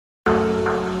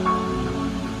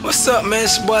What's up, man?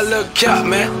 It's your boy Lil Cap,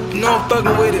 man. You know I'm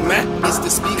fucking with it, man. It's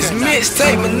the speaker. It's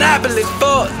mixtape monopoly,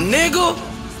 fuck, nigga.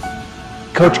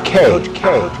 Coach K.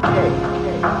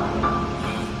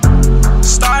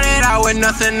 Started out with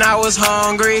nothing, I was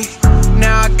hungry.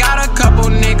 Now I got a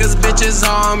couple niggas, bitches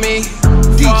on me.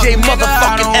 DJ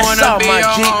motherfucking SR,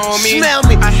 my G. Smell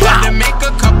me. I had to make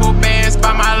a couple bands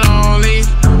by my lonely.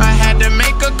 I had to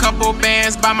make a couple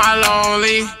bands by my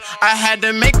lonely. I had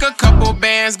to make a couple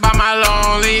bands by my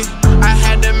lonely. I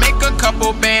had to make a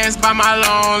couple bands by my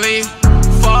lonely.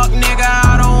 Fuck nigga,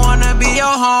 I don't wanna be your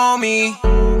homie.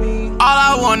 All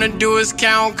I wanna do is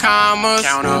count commas.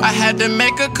 I had to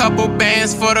make a couple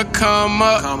bands for the come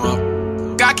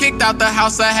up. Got kicked out the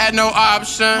house, I had no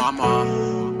option.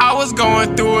 I was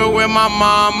going through it with my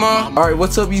mama. Alright,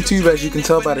 what's up YouTube? As you can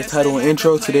tell by the title and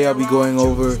intro, today I'll be going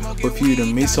over with you the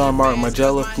Maison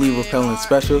Margiela flea repellent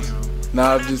specials.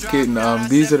 Nah, I'm just kidding.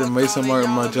 These are the Maison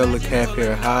Margiela calf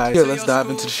hair highs. Here, let's dive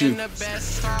into the shoe.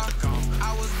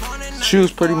 Shoe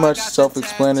is pretty much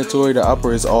self-explanatory. The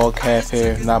upper is all calf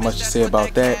hair, not much to say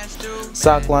about that.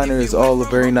 Sock liner is all a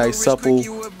very nice supple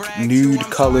nude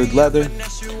colored leather.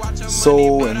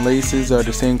 Sole and laces are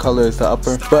the same color as the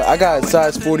upper, but I got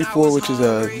size 44, which is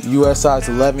a US size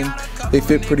 11. They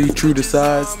fit pretty true to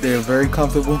size. They're very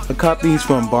comfortable. I caught these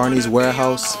from Barney's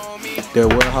Warehouse. Their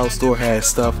warehouse store has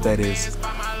stuff that is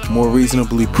more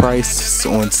reasonably priced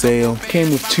on sale.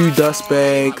 Came with 2 dust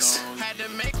bags.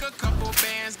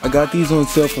 I got these on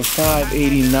sale for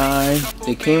 $5.89.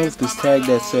 They came with this tag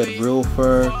that said real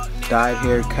fur, dyed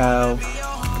hair cow,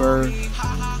 fur,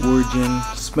 origin,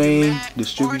 Spain,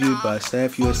 distributed by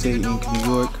Staff USA Inc.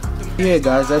 New York. Yeah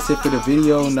guys, that's it for the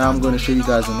video. Now I'm going to show you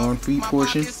guys an on feet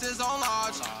portion.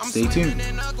 Stay tuned.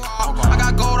 I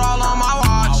got gold all on my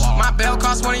watch. My belt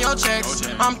costs one of your checks.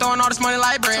 I'm throwing all this money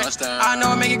like bread. I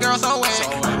know it make a girl so wet.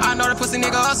 I know the pussy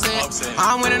nigga upset.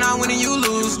 I'm winning, you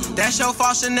lose. That's your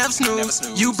fault, should never snooze.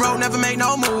 You broke, never make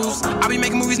no moves. I be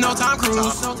making movies, no Tom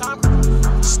Cruise.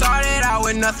 Started out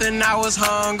with nothing, I was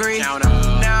hungry. Now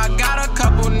I got a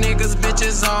couple niggas,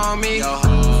 bitches on me.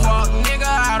 Fuck nigga,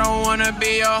 I don't wanna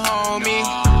be your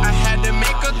homie.